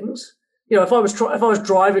of things, if I was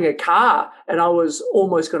driving a car and I was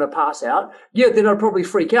almost going to pass out, then I'd probably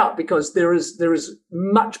freak out because there is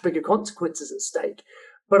much bigger consequences at stake.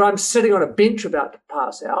 But I'm sitting on a bench about to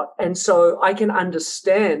pass out, and so I can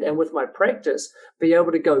understand and with my practice be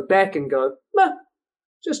able to go back and go,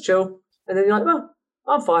 just chill, and then you're like,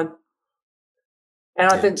 I'm fine. And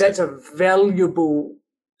I think that's a valuable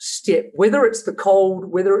step, whether it's the cold,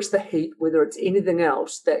 whether it's the heat, whether it's anything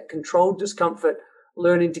else. That controlled discomfort,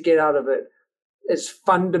 learning to get out of it, is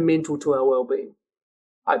fundamental to our well-being,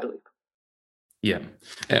 I believe. Yeah,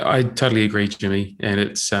 I totally agree, Jimmy. And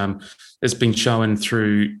it's been shown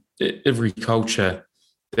through every culture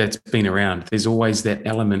that's been around. There's always that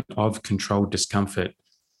element of controlled discomfort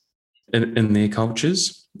in their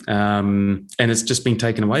cultures. And it's just been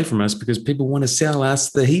taken away from us because people want to sell us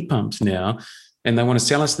the heat pumps now, and they want to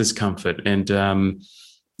sell us this comfort. And,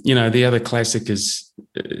 the other classic is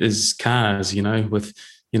cars, with,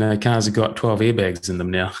 cars have got 12 airbags in them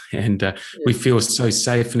now. And we feel so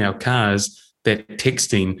safe in our cars that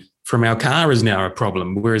texting from our car is now a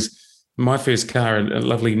problem. Whereas my first car, a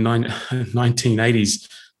lovely 1980s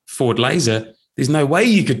Ford Laser, there's no way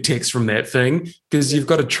you could text from that thing because you've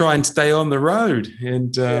got to try and stay on the road.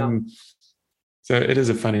 And so it is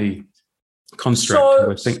a funny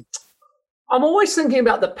construct, I think. I'm always thinking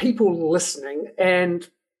about the people listening, and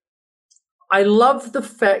I love the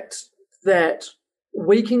fact that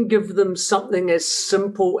we can give them something as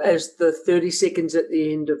simple as the 30 seconds at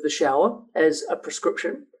the end of the shower as a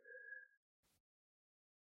prescription.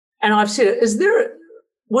 And I've said it,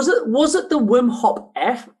 was it the Wim Hof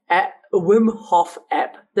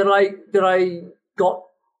app that I got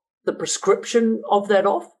the prescription of that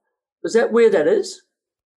off? Is that where that is?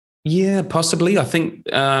 Yeah, possibly. I think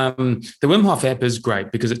the Wim Hof app is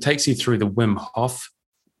great because it takes you through the Wim Hof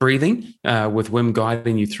breathing with Wim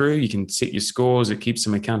guiding you through. You can set your scores. It keeps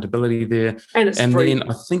some accountability there. And it's free. Then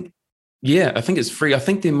I think it's free. I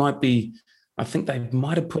think they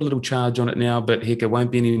might have put a little charge on it now, but heck, it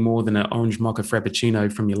won't be any more than an orange mocha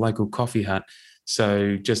frappuccino from your local coffee hut.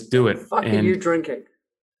 So just do it. What the fuck are you drinking?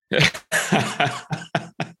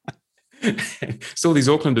 It's all these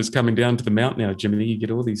Aucklanders coming down to the mount now, Jimmy. You get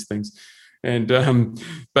all these things. And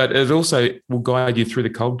but it also will guide you through the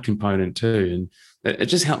cold component too. And it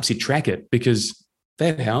just helps you track it because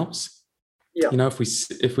that helps. Yeah.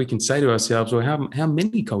 If we can say to ourselves, well, how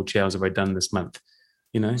many cold showers have I done this month?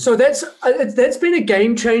 So that's been a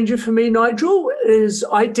game changer for me, Nigel. Is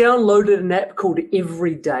I downloaded an app called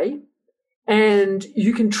Everyday, and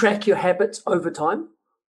you can track your habits over time,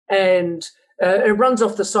 and it runs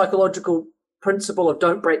off the psychological principle of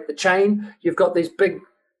don't break the chain. You've got these big,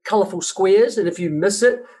 colourful squares, and if you miss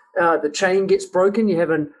it, the chain gets broken. You have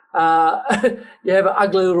an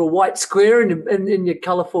ugly little white square in your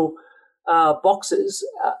colourful boxes,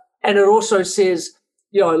 and it also says,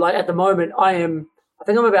 like at the moment, I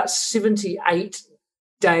think I'm about 78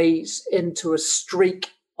 days into a streak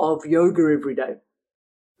of yoga every day.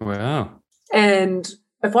 Wow! And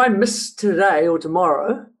if I miss today or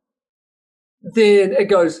tomorrow, then it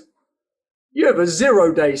goes, you have a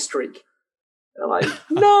 0-day streak. And I'm like,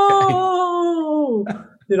 no,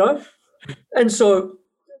 And so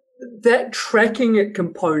that tracking it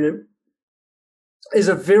component is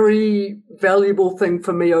a very valuable thing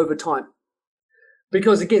for me over time.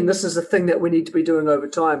 Because again, this is a thing that we need to be doing over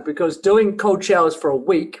time, because doing cold showers for a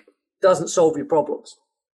week doesn't solve your problems.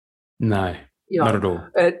 No. Not at all.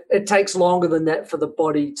 It takes longer than that for the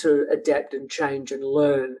body to adapt and change and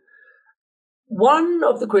learn. One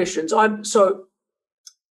of the questions I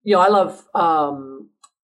love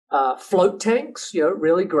float tanks.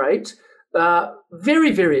 Really great.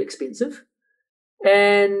 Very, very expensive.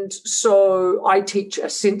 And so I teach a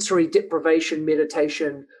sensory deprivation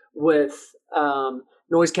meditation with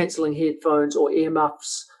noise cancelling headphones or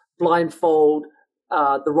earmuffs, blindfold,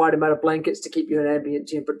 the right amount of blankets to keep you at ambient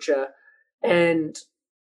temperature. And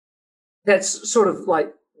that's sort of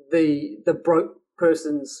like the broke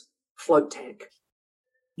person's float tank.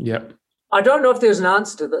 Yep. I don't know if there's an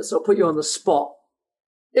answer to this. I'll put you on the spot.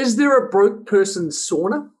 Is there a broke person's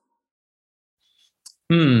sauna?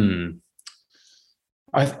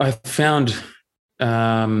 I found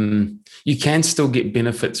you can still get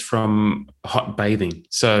benefits from hot bathing.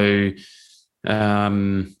 So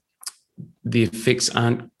the effects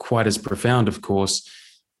aren't quite as profound, of course.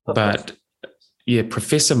 But yeah,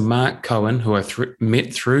 Professor Mark Cohen, who I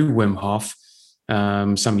met through Wim Hof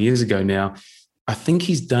some years ago now, I think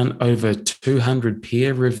he's done over 200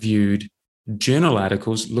 peer-reviewed journal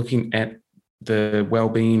articles looking at the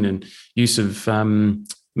well-being and use of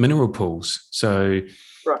mineral pools. So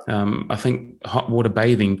I think hot water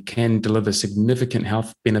bathing can deliver significant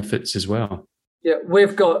health benefits as well. Yeah,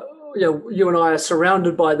 we've got, you and I are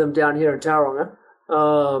surrounded by them down here in Tauranga.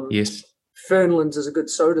 Yes. Fernlands is a good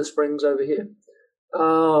soda springs over here.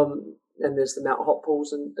 And there's the Mount Hot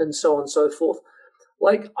pools and so on and so forth.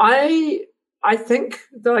 Like, I think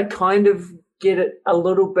that I kind of get it a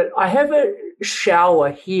little bit. I have a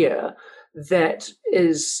shower here that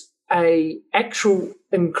is a actual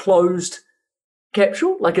enclosed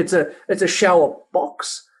capsule, like it's a shower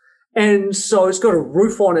box, and so it's got a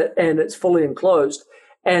roof on it and it's fully enclosed,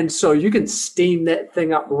 and so you can steam that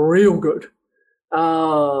thing up real good,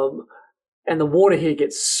 and the water here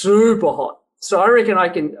gets super hot. So I reckon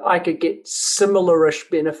I could get similar-ish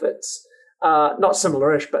benefits, not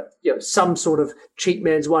similar-ish, but some sort of cheap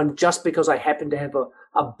man's one, just because I happen to have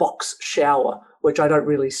a box shower, which I don't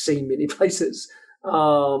really see many places.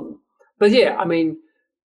 But yeah, I mean,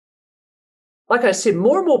 like I said,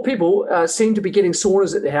 more and more people seem to be getting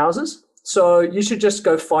saunas at their houses. So you should just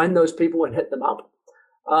go find those people and hit them up.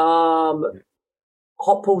 Hot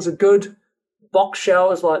pools are good. Box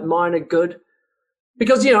showers like mine are good.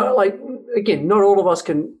 Because, like, again, not all of us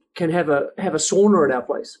can have a sauna at our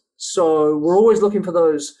place. So we're always looking for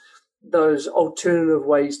those alternative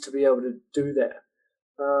ways to be able to do that.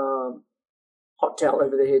 Hot towel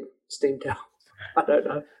over the head, steam towel. I don't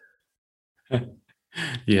know.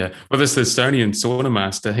 Yeah. Well, this Estonian sauna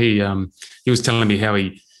master, he was telling me how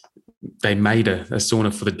they made a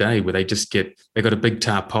sauna for the day where they got a big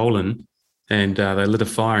tarpaulin and they lit a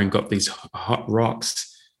fire and got these hot rocks,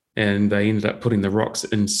 and they ended up putting the rocks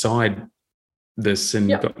inside this and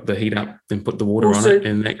got the heat up and put the water on it.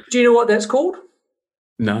 And do you know what that's called?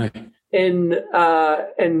 No. In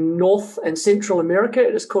North and Central America,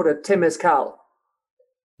 it is called a temazcal.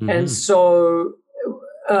 Mm-hmm. And so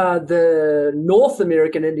the North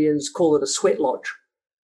American Indians call it a sweat lodge.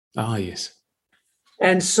 Ah, yes.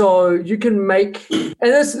 And so you can make, and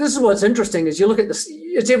this is what's interesting, is you look at this,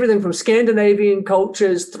 it's everything from Scandinavian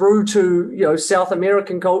cultures through to, South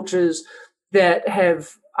American cultures that have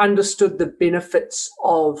understood the benefits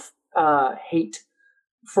of heat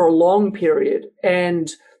for a long period.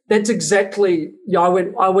 And that's exactly, I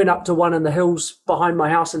went up to one in the hills behind my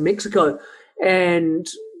house in Mexico, and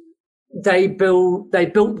they built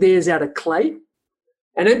theirs out of clay.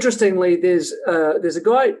 And interestingly, there's a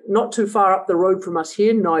guy not too far up the road from us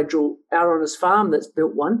here, Nigel, out on his farm, that's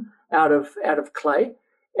built one out of clay.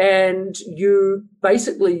 And you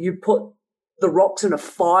put the rocks in a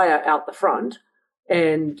fire out the front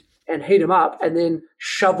and heat them up, and then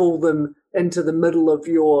shovel them into the middle of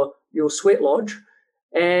your sweat lodge,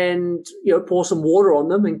 and pour some water on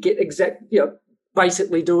them and get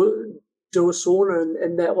basically do a sauna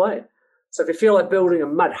in that way. So if you feel like building a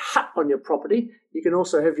mud hut on your property, you can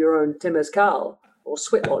also have your own temazcal or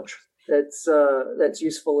sweat lodge. That's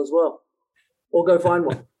useful as well. Or go find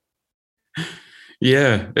one.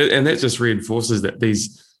 Yeah, and that just reinforces that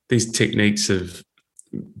these techniques have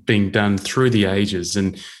been done through the ages.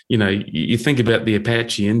 And you think about the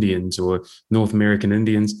Apache Indians or North American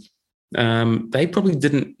Indians, they probably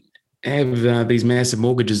didn't have these massive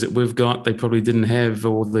mortgages that we've got. They probably didn't have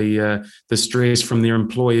all the stress from their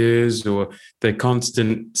employers or the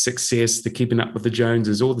constant success, the keeping up with the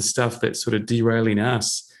Joneses, all the stuff that's sort of derailing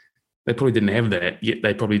us. They probably didn't have that, yet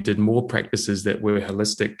they probably did more practices that were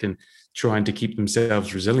holistic and trying to keep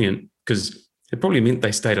themselves resilient, because it probably meant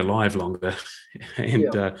they stayed alive longer.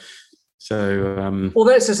 And So, well,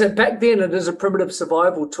 that's just it. Back then, it is a primitive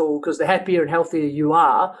survival tool because the happier and healthier you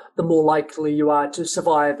are, the more likely you are to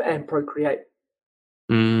survive and procreate.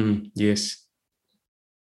 Yes.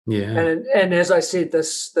 Yeah. And as I said,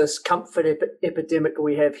 this comfort epidemic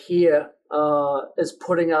we have here is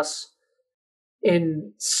putting us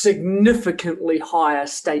in significantly higher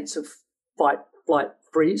states of fight, flight,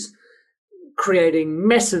 freeze, creating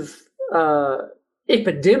massive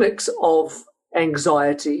epidemics of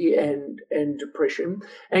anxiety and depression,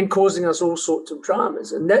 and causing us all sorts of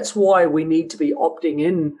dramas. And that's why we need to be opting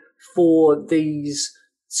in for these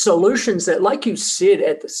solutions that, like you said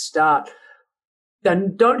at the start,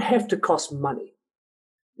 then don't have to cost money.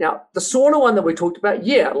 Now, the sauna one that we talked about,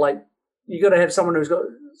 like you got to have someone who's got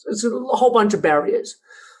it's a whole bunch of barriers.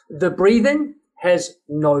 The breathing has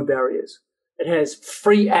no barriers. It has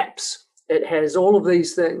free apps. It has all of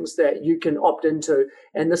these things that you can opt into.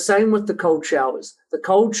 And the same with the cold showers. The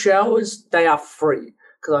cold showers, they are free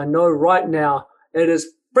because I know right now it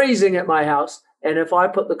is freezing at my house. And if I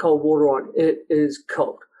put the cold water on, it is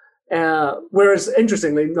cold. Whereas,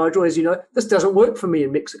 interestingly, Nigel, as you know, this doesn't work for me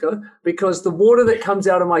in Mexico because the water that comes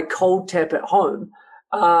out of my cold tap at home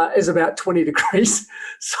is about 20 degrees.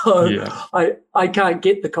 So yeah. I can't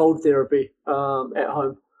get the cold therapy at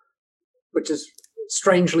home, which is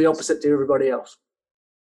strangely opposite to everybody else.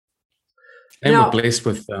 And now, we're blessed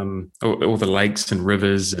with all the lakes and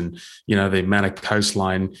rivers and, the amount of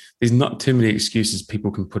coastline. There's not too many excuses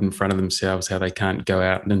people can put in front of themselves how they can't go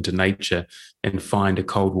out and into nature and find a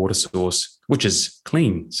cold water source, which is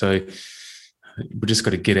clean. So we just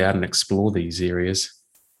got to get out and explore these areas.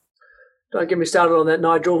 Don't get me started on that,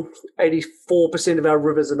 Nigel. 84% of our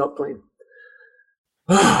rivers are not clean.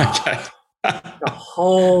 Okay. A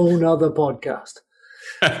whole nother podcast.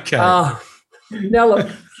 Okay. Now, look,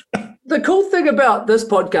 the cool thing about this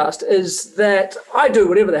podcast is that I do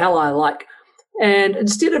whatever the hell I like. And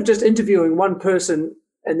instead of just interviewing one person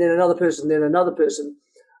and then another person, then another person,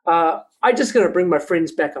 I just got to bring my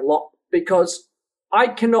friends back a lot because I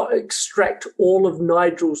cannot extract all of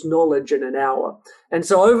Nigel's knowledge in an hour. And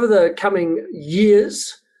so over the coming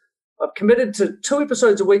years, I've committed to 2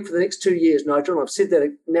 episodes a week for the next 2 years, Nigel, and I've said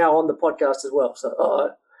that now on the podcast as well.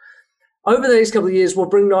 So over the next couple of years, we'll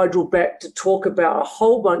bring Nigel back to talk about a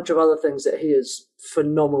whole bunch of other things that he is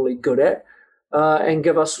phenomenally good at and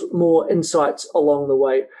give us more insights along the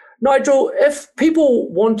way. Nigel, if people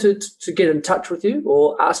wanted to get in touch with you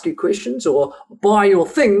or ask you questions or buy your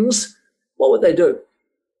things, what would they do?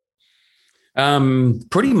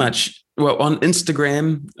 Pretty much, well, on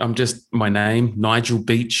Instagram, I'm just my name, Nigel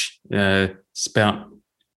Beach, spelled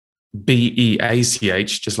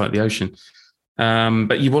Beach, just like the ocean.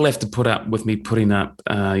 But you will have to put up with me putting up,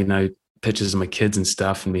 pictures of my kids and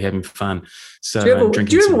stuff and me having fun. So do you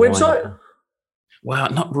have a website? Wine. Well,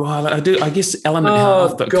 not right. I do. I guess Element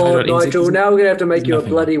Health. Oh, God, Nigel, now we're going to have to make you a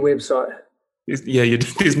bloody website. Yeah,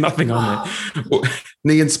 there's nothing on there. Well,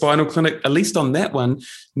 Knee and Spinal Clinic, at least on that one,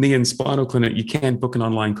 Knee and Spinal Clinic, you can book an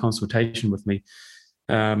online consultation with me.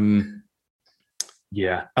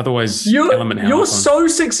 Yeah, otherwise, Element Health. You're so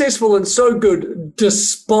successful and so good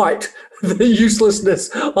despite the uselessness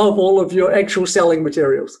of all of your actual selling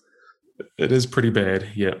materials. It is pretty bad,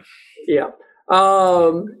 yeah. Yeah.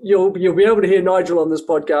 You'll be able to hear Nigel on this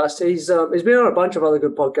podcast. He's been on a bunch of other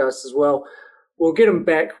good podcasts as well. We'll get him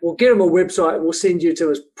back. We'll get him a website, and we'll send you to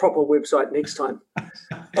his proper website next time.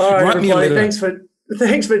 All right, everybody. Thanks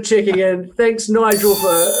for checking in. Thanks, Nigel,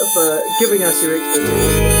 for giving us your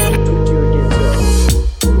expertise.